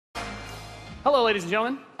Hello, ladies and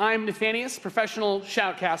gentlemen. I'm Nathanius, professional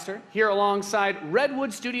shoutcaster, here alongside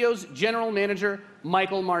Redwood Studios General Manager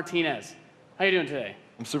Michael Martinez. How you doing today?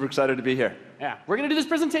 I'm super excited to be here. Yeah, we're going to do this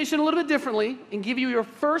presentation a little bit differently and give you your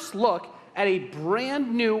first look at a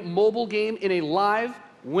brand new mobile game in a live,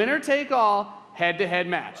 winner-take-all, head-to-head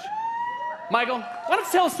match. Michael, why don't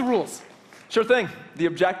you tell us the rules? Sure thing. The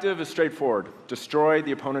objective is straightforward. Destroy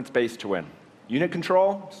the opponent's base to win. Unit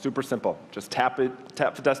control, super simple. Just tap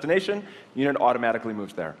the destination, unit automatically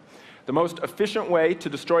moves there. The most efficient way to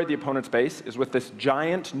destroy the opponent's base is with this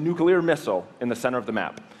giant nuclear missile in the center of the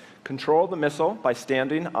map. Control the missile by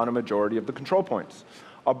standing on a majority of the control points.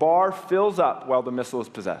 A bar fills up while the missile is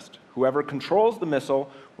possessed. Whoever controls the missile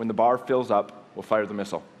when the bar fills up will fire the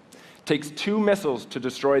missile. It takes 2 missiles to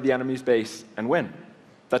destroy the enemy's base and win.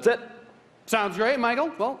 That's it. Sounds great, Michael.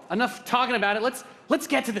 Well, enough talking about it. Let's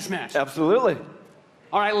get to this match. Absolutely.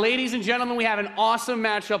 All right, ladies and gentlemen, we have an awesome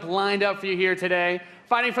matchup lined up for you here today.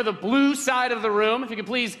 Fighting for the blue side of the room, if you could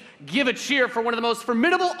please give a cheer for one of the most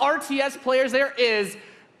formidable RTS players there is.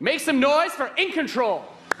 Make some noise for InControl.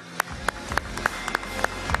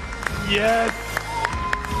 Yes.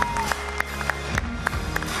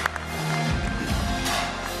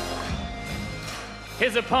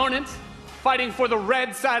 His opponent, fighting for the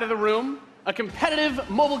red side of the room, a competitive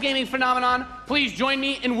mobile gaming phenomenon. Please join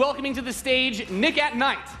me in welcoming to the stage Nick at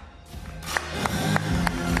Night.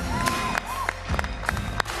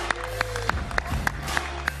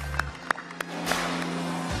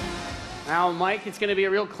 Now, Mike, it's going to be a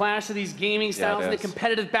real clash of these gaming styles and the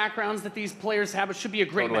competitive backgrounds that these players have. It should be a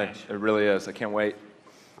great match. It really is. I can't wait.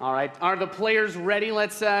 All right, are the players ready?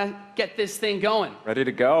 Let's get this thing going. Ready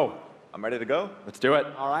to go. I'm ready to go. Let's do it.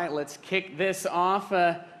 All right, let's kick this off.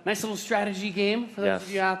 Nice little strategy game for those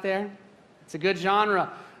of you out there. It's a good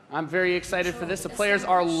genre. I'm very excited for this. The players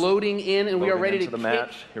are loading in, and we are ready to the kick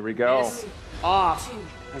match. Here we go. This off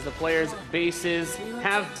as the players' bases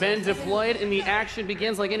have been deployed, and the action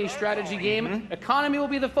begins like any strategy game. Economy will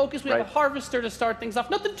be the focus. We have a harvester to start things off.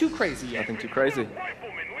 Nothing too crazy yet. Nothing too crazy.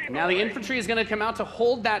 Now the infantry is going to come out to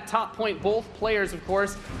hold that top point. Both players, of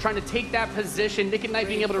course, trying to take that position. Nick at Night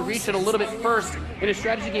being able to reach it a little bit first in a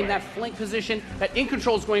strategy game. That flank position that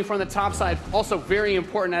InControl is going for on the top side, also very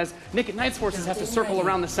important as Nick at Night's forces have to circle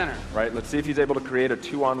around the center. Right, let's see if he's able to create a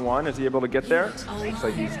 2-on-1. Is he able to get there? Looks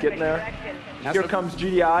like he's getting there. Here comes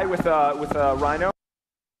GDI with a Rhino.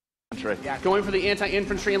 Yeah, going for the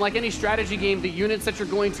anti-infantry, and like any strategy game, the units that you're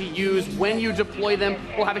going to use when you deploy them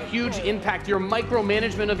will have a huge impact. Your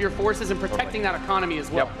micromanagement of your forces and protecting that economy as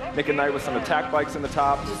well. Yep, Nick at Night with some attack bikes in the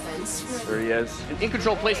top. There he is. And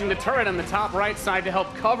InControl placing the turret on the top right side to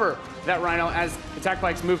help cover that Rhino as attack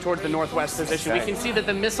bikes move towards the northwest position. We can see that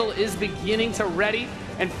the missile is beginning to ready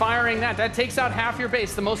and firing that. That takes out half your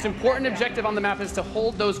base. The most important objective on the map is to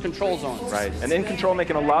hold those control zones. Right, and InControl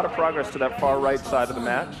making a lot of progress to that far right side of the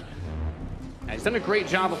match. He's done a great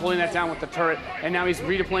job of holding that down with the turret, and now he's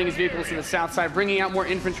redeploying his vehicles to the south side, bringing out more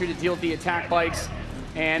infantry to deal with the attack bikes.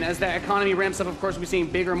 And as that economy ramps up, of course, we're seeing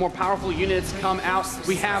bigger, more powerful units come out.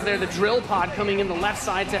 We have there the drill pod coming in the left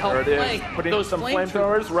side to help flank those some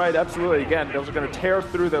flamethrowers. Right, absolutely. Again, those are going to tear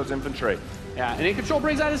through those infantry. Yeah, and InControl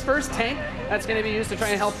brings out his first tank. That's going to be used to try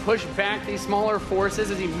and help push back these smaller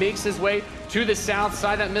forces as he makes his way to the south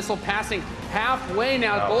side. That missile passing halfway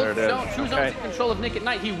now. Both two zones in control of Nick at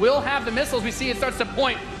Night. He will have the missiles. We see it starts to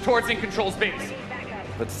point towards InControl's base.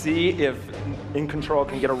 Let's see if InControl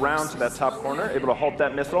can get around to that top corner, able to halt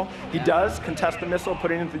that missile. He does contest the missile,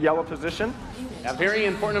 putting it into the yellow position. Yeah, very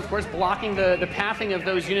important, of course. Blocking the pathing of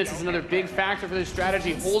those units is another big factor for this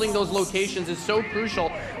strategy. Holding those locations is so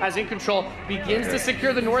crucial as InControl begins to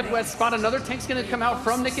secure the northwest spot. Another tank's going to come out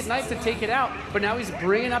from Nick at Night to take it out, but now he's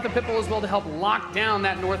bringing out the Pitbull as well to help lock down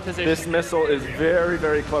that north position. This missile is very,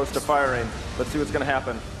 very close to firing. Let's see what's going to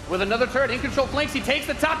happen. With another turret, InControl flanks. He takes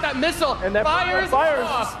the top, that missile, and that fires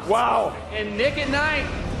off. Wow. And Nick at Night,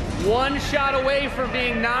 one shot away from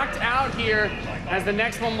being knocked out here, as the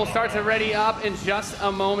next one will start to ready up in just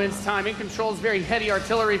a moment's time. InControl's very heavy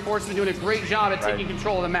artillery forces are doing a great job at taking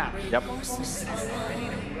control of the map. Yep.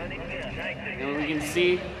 And we can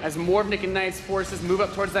see as more of Nick and Knight's forces move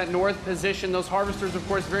up towards that north position, those harvesters, of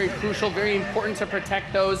course, very crucial, very important to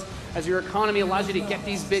protect those as your economy allows you to get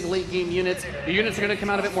these big late game units. The units are going to come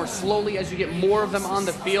out a bit more slowly as you get more of them on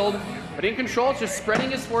the field. But InControl, just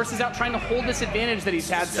spreading his forces out, trying to hold this advantage that he's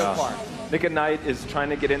had so far. Nick at Night is trying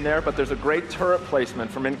to get in there, but there's a great turret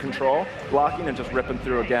placement from InControl, blocking and just ripping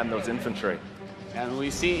through again those infantry. And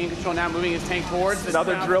we see InControl now moving his tank towards this.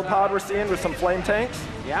 Another drill pod we're seeing with some flame tanks.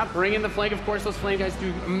 Yeah, bring in the flank. Of course, those flame guys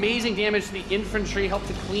do amazing damage to the infantry, help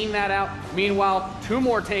to clean that out. Meanwhile, 2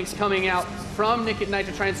 more tanks coming out from Nick at Night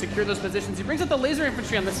to try and secure those positions. He brings up the laser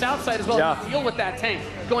infantry on the south side as well to deal with that tank.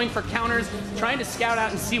 Going for counters, trying to scout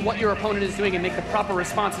out and see what your opponent is doing and make the proper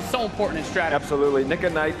response is so important in strategy. Absolutely. Nick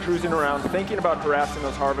at Night cruising around, thinking about harassing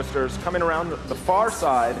those harvesters, coming around the far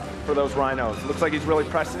side for those rhinos. Looks like he's really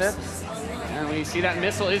pressing it. And when you see that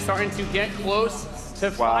missile is starting to get close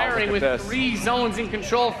to firing with 3 zones in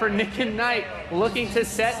control for Nick and Knight, looking to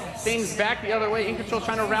set things back the other way. In control,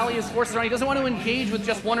 trying to rally his forces around. He doesn't want to engage with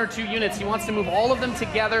just 1 or 2 units. He wants to move all of them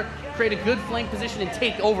together, create a good flank position, and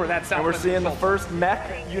take over that south. And we're seeing the first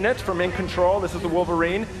mech unit from In Control. This is the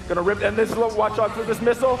Wolverine. Gonna rip, and this is watch out for this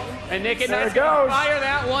missile. And Nick and Knight's gonna fire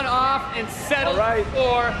that one off and settle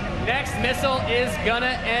for next missile is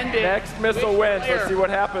gonna end it. Next missile wins. Let's see what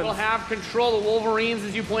happens. We'll have control. The Wolverines,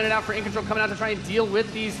 as you pointed out, for In Control coming out to try and deal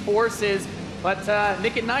with these forces. But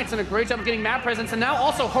Nick at Night's done a great job of getting map presence and now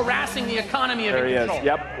also harassing the economy of In Control. There he is.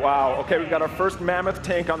 Yep. Wow. Okay, we've got our first mammoth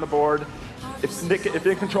tank on the board. If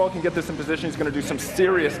In Control can get this in position, he's going to do some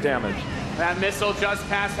serious damage. That missile just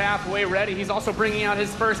past halfway ready. He's also bringing out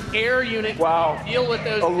his first air unit to deal with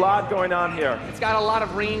those. A lot going on here. It's got a lot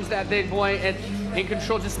of range, that big boy, and In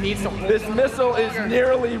Control just needs to hold. This missile is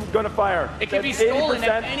nearly going to fire. It can be stolen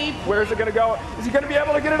at any point. Where's it going to go? Is he going to be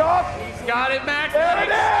able to get it off? He's got it, Max. There it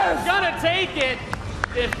is! He's gonna take it.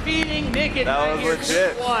 Defeating Nick at Night here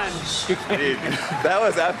 2-1. Dude, that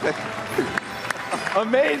was epic.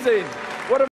 Amazing.